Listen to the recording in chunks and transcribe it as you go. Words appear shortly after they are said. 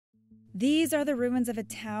These are the ruins of a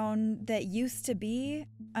town that used to be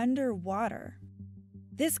underwater.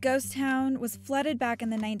 This ghost town was flooded back in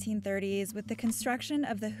the 1930s with the construction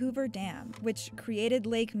of the Hoover Dam, which created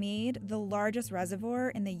Lake Mead, the largest reservoir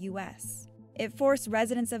in the U.S. It forced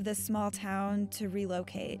residents of this small town to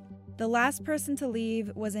relocate. The last person to leave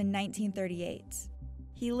was in 1938.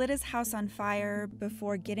 He lit his house on fire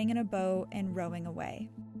before getting in a boat and rowing away.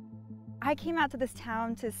 I came out to this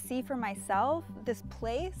town to see for myself this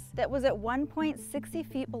place that was at one point 60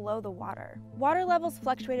 feet below the water. Water levels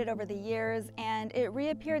fluctuated over the years, and it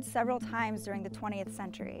reappeared several times during the 20th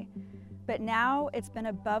century. But now it's been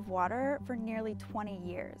above water for nearly 20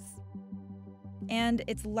 years. And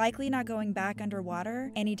it's likely not going back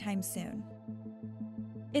underwater anytime soon.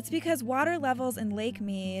 It's because water levels in Lake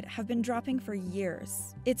Mead have been dropping for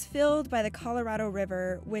years. It's filled by the Colorado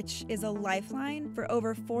River, which is a lifeline for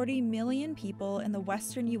over 40 million people in the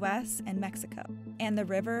western US and Mexico. And the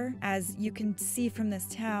river, as you can see from this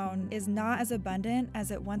town, is not as abundant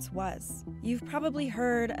as it once was. You've probably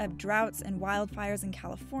heard of droughts and wildfires in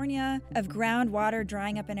California, of groundwater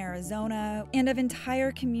drying up in Arizona, and of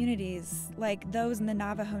entire communities, like those in the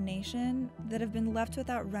Navajo Nation, that have been left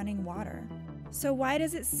without running water. So why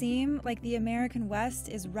does it seem like the American West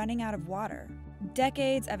is running out of water?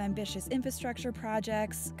 Decades of ambitious infrastructure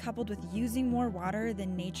projects, coupled with using more water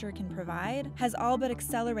than nature can provide, has all but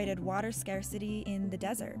accelerated water scarcity in the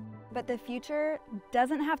desert. But the future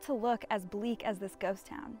doesn't have to look as bleak as this ghost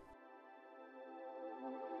town.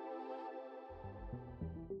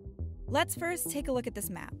 Let's first take a look at this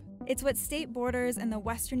map. It's what state borders in the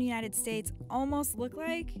western United States almost look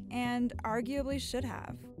like, and arguably should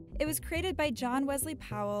have. It was created by John Wesley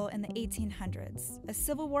Powell in the 1800s, a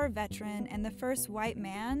Civil War veteran and the first white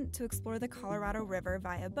man to explore the Colorado River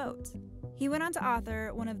via boat. He went on to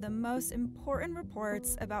author one of the most important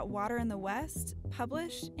reports about water in the West,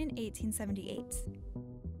 published in 1878.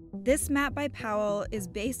 This map by Powell is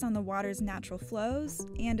based on the water's natural flows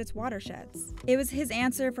and its watersheds. It was his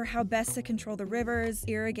answer for how best to control the rivers,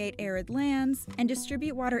 irrigate arid lands, and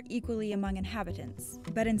distribute water equally among inhabitants.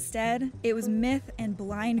 But instead, it was myth and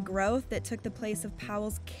blind growth that took the place of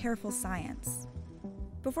Powell's careful science.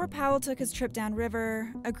 Before Powell took his trip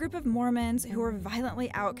downriver, a group of Mormons who were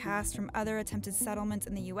violently outcast from other attempted settlements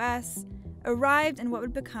in the U.S. arrived in what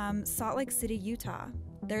would become Salt Lake City, Utah.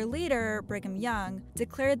 Their leader, Brigham Young,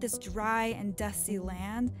 declared this dry and dusty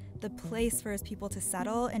land the place for his people to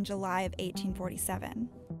settle in July of 1847.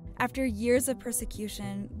 After years of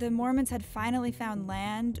persecution, the Mormons had finally found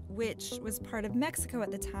land, which was part of Mexico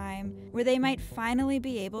at the time, where they might finally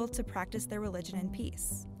be able to practice their religion in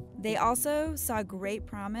peace. They also saw great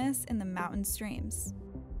promise in the mountain streams.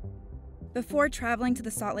 Before traveling to the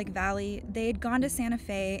Salt Lake Valley, they had gone to Santa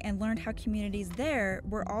Fe and learned how communities there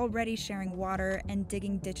were already sharing water and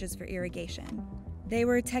digging ditches for irrigation. They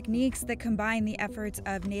were techniques that combined the efforts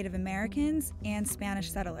of Native Americans and Spanish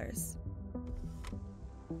settlers.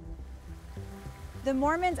 The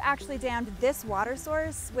Mormons actually dammed this water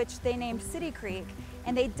source, which they named City Creek,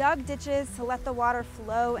 and they dug ditches to let the water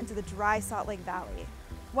flow into the dry Salt Lake Valley.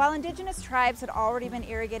 While indigenous tribes had already been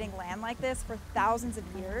irrigating land like this for thousands of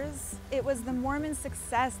years, it was the Mormon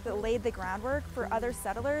success that laid the groundwork for other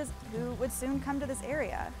settlers who would soon come to this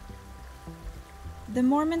area. The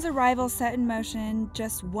Mormons' arrival set in motion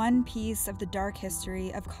just one piece of the dark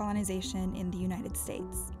history of colonization in the United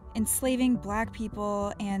States. Enslaving Black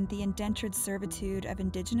people and the indentured servitude of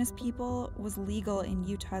indigenous people was legal in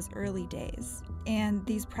Utah's early days, and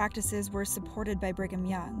these practices were supported by Brigham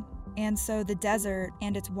Young. And so the desert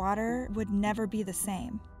and its water would never be the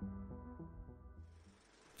same.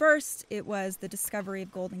 First, it was the discovery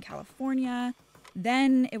of gold in California.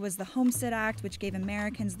 Then it was the Homestead Act, which gave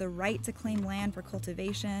Americans the right to claim land for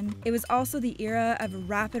cultivation. It was also the era of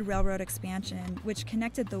rapid railroad expansion, which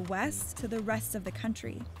connected the West to the rest of the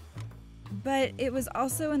country. But it was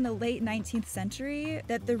also in the late 19th century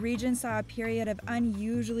that the region saw a period of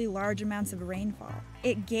unusually large amounts of rainfall.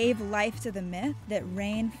 It gave life to the myth that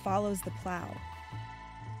rain follows the plow.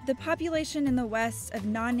 The population in the West of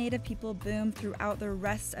non-native people boomed throughout the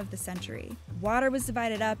rest of the century. Water was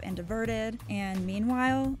divided up and diverted, and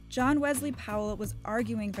meanwhile, John Wesley Powell was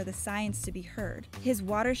arguing for the science to be heard. His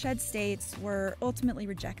watershed states were ultimately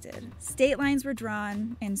rejected. State lines were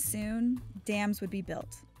drawn, and soon, dams would be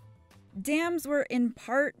built. Dams were in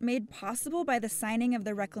part made possible by the signing of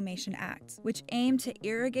the Reclamation Act, which aimed to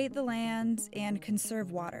irrigate the land and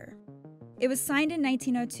conserve water. It was signed in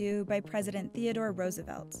 1902 by President Theodore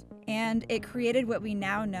Roosevelt, and it created what we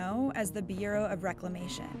now know as the Bureau of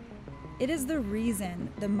Reclamation. It is the reason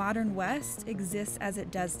the modern West exists as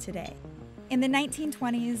it does today. In the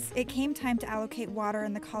 1920s, it came time to allocate water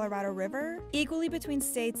in the Colorado River equally between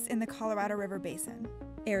states in the Colorado River Basin.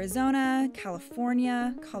 Arizona,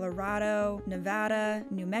 California, Colorado, Nevada,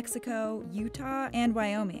 New Mexico, Utah, and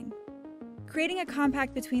Wyoming. Creating a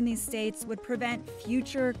compact between these states would prevent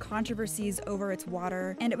future controversies over its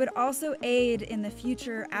water, and it would also aid in the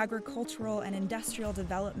future agricultural and industrial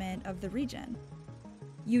development of the region.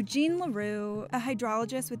 Eugene LaRue, a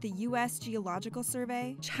hydrologist with the U.S. Geological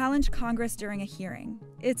Survey, challenged Congress during a hearing.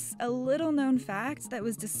 It's a little-known fact that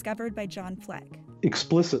was discovered by John Fleck.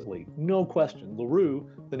 Explicitly, no question, LaRue,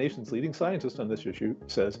 the nation's leading scientist on this issue,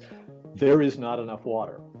 says there is not enough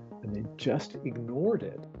water, and they just ignored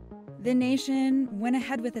it. The nation went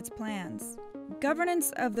ahead with its plans.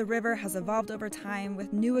 Governance of the river has evolved over time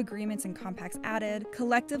with new agreements and compacts added,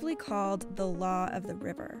 collectively called the Law of the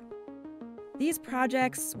River. These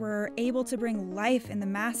projects were able to bring life in the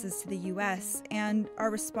masses to the U.S. and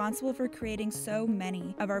are responsible for creating so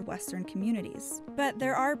many of our Western communities. But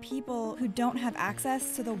there are people who don't have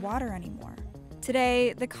access to the water anymore.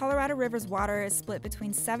 Today, the Colorado River's water is split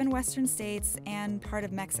between 7 western states and part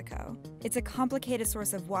of Mexico. It's a complicated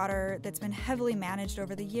source of water that's been heavily managed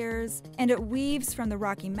over the years, and it weaves from the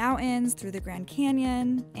Rocky Mountains through the Grand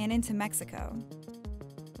Canyon and into Mexico.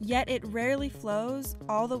 Yet it rarely flows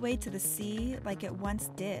all the way to the sea like it once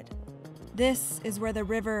did. This is where the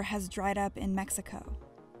river has dried up in Mexico.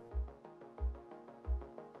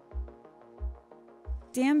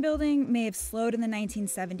 Dam building may have slowed in the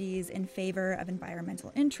 1970s in favor of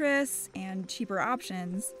environmental interests and cheaper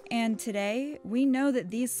options, and today we know that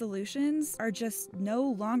these solutions are just no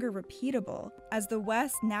longer repeatable as the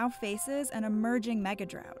West now faces an emerging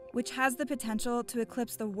megadrought, which has the potential to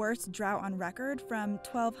eclipse the worst drought on record from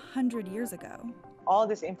 1,200 years ago. All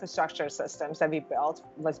these infrastructure systems that we built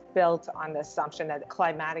was built on the assumption that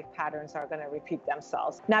climatic patterns are going to repeat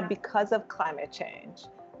themselves. Now, because of climate change,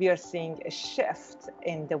 we are seeing a shift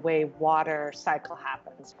in the way water cycle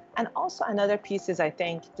happens. And also another piece is, I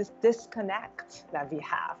think, this disconnect that we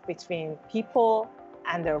have between people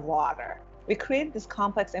and their water. We created this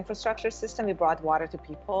complex infrastructure system, we brought water to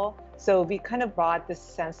people, so we kind of brought this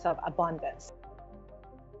sense of abundance.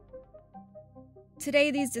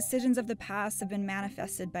 Today, these decisions of the past have been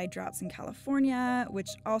manifested by droughts in California, which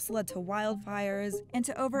also led to wildfires, and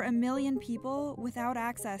to over 1 million people without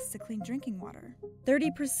access to clean drinking water.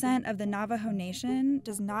 30% of the Navajo Nation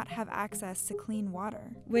does not have access to clean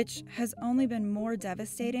water, which has only been more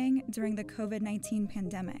devastating during the COVID-19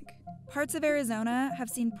 pandemic. Parts of Arizona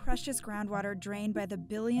have seen precious groundwater drained by the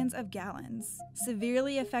billions of gallons,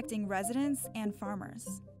 severely affecting residents and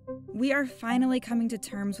farmers. We are finally coming to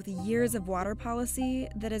terms with years of water policy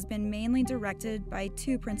that has been mainly directed by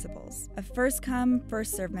 2 principles: a first-come,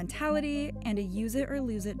 first-served mentality and a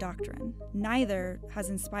use-it-or-lose-it doctrine. Neither has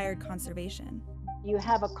inspired conservation. You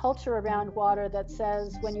have a culture around water that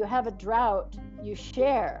says when you have a drought, you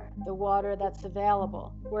share the water that's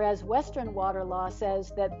available. Whereas Western water law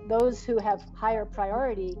says that those who have higher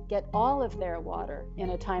priority get all of their water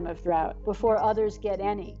in a time of drought before others get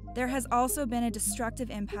any. There has also been a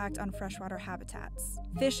destructive impact on freshwater habitats.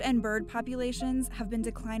 Fish and bird populations have been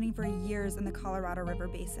declining for years in the Colorado River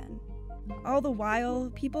Basin. All the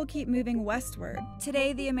while, people keep moving westward.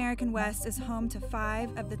 Today, the American West is home to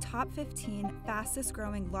 5 of the top 15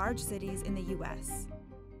 fastest-growing large cities in the U.S.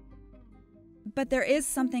 But there is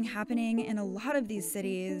something happening in a lot of these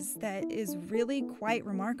cities that is really quite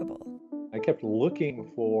remarkable. I kept looking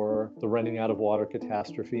for the running out of water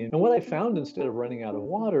catastrophe. And what I found instead of running out of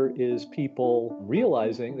water is people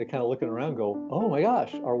realizing, they're kind of looking around and go, oh my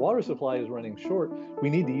gosh, our water supply is running short. We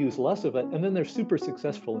need to use less of it. And then they're super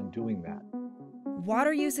successful in doing that.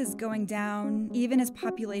 Water use is going down even as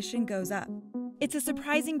population goes up. It's a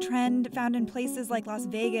surprising trend found in places like Las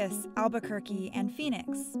Vegas, Albuquerque, and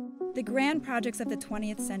Phoenix. The grand projects of the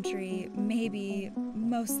 20th century may be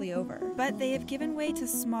mostly over, but they have given way to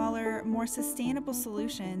smaller, more sustainable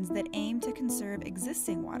solutions that aim to conserve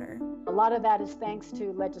existing water. A lot of that is thanks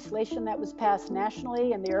to legislation that was passed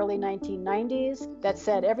nationally in the early 1990s that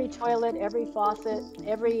said every toilet, every faucet,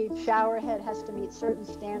 every shower head has to meet certain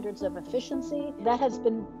standards of efficiency. That has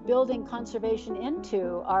been building conservation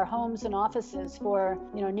into our homes and offices for,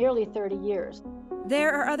 nearly 30 years.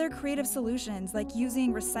 There are other creative solutions like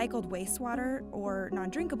using recycled wastewater or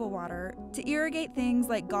non-drinkable water to irrigate things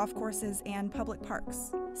like golf courses and public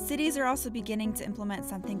parks. Cities are also beginning to implement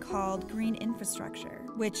something called green infrastructure,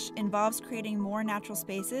 which involves creating more natural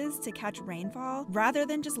spaces to catch rainfall rather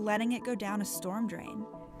than just letting it go down a storm drain.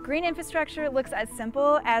 Green infrastructure looks as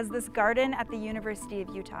simple as this garden at the University of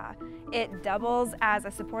Utah. It doubles as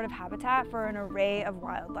a supportive habitat for an array of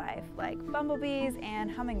wildlife like bumblebees and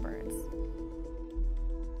hummingbirds.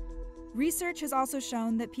 Research has also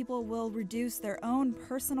shown that people will reduce their own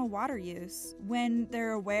personal water use when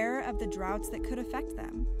they're aware of the droughts that could affect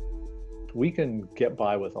them. We can get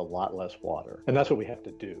by with a lot less water. And that's what we have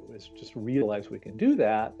to do, is just realize we can do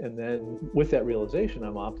that. And then with that realization,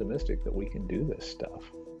 I'm optimistic that we can do this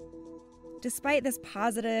stuff. Despite this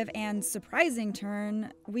positive and surprising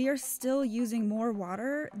turn, we are still using more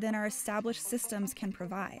water than our established systems can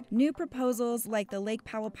provide. New proposals like the Lake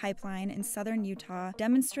Powell pipeline in southern Utah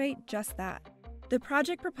demonstrate just that. The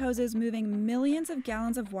project proposes moving millions of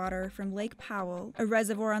gallons of water from Lake Powell, a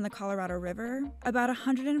reservoir on the Colorado River, about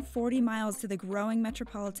 140 miles to the growing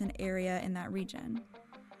metropolitan area in that region.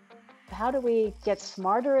 How do we get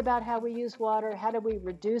smarter about how we use water? How do we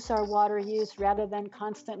reduce our water use rather than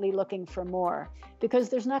constantly looking for more? Because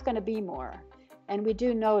there's not going to be more. And we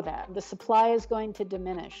do know that. The supply is going to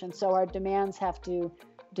diminish, and so our demands have to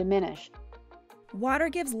diminish. Water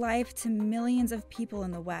gives life to millions of people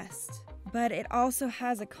in the West, but it also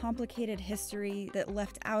has a complicated history that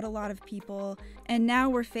left out a lot of people, and now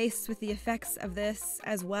we're faced with the effects of this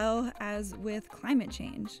as well as with climate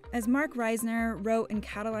change. As Mark Reisner wrote in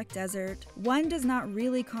Cadillac Desert, one does not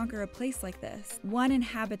really conquer a place like this. One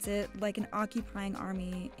inhabits it like an occupying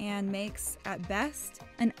army and makes, at best,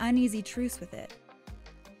 an uneasy truce with it.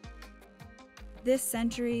 This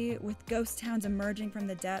century, with ghost towns emerging from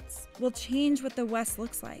the depths, will change what the West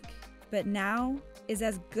looks like. But now is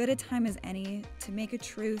as good a time as any to make a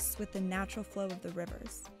truce with the natural flow of the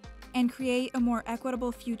rivers and create a more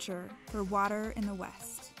equitable future for water in the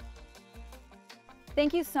West.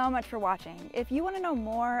 Thank you so much for watching. If you want to know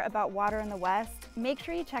more about water in the West, make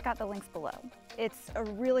sure you check out the links below. It's a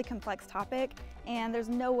really complex topic, and there's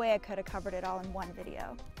no way I could have covered it all in one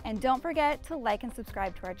video. And don't forget to like and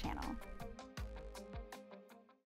subscribe to our channel.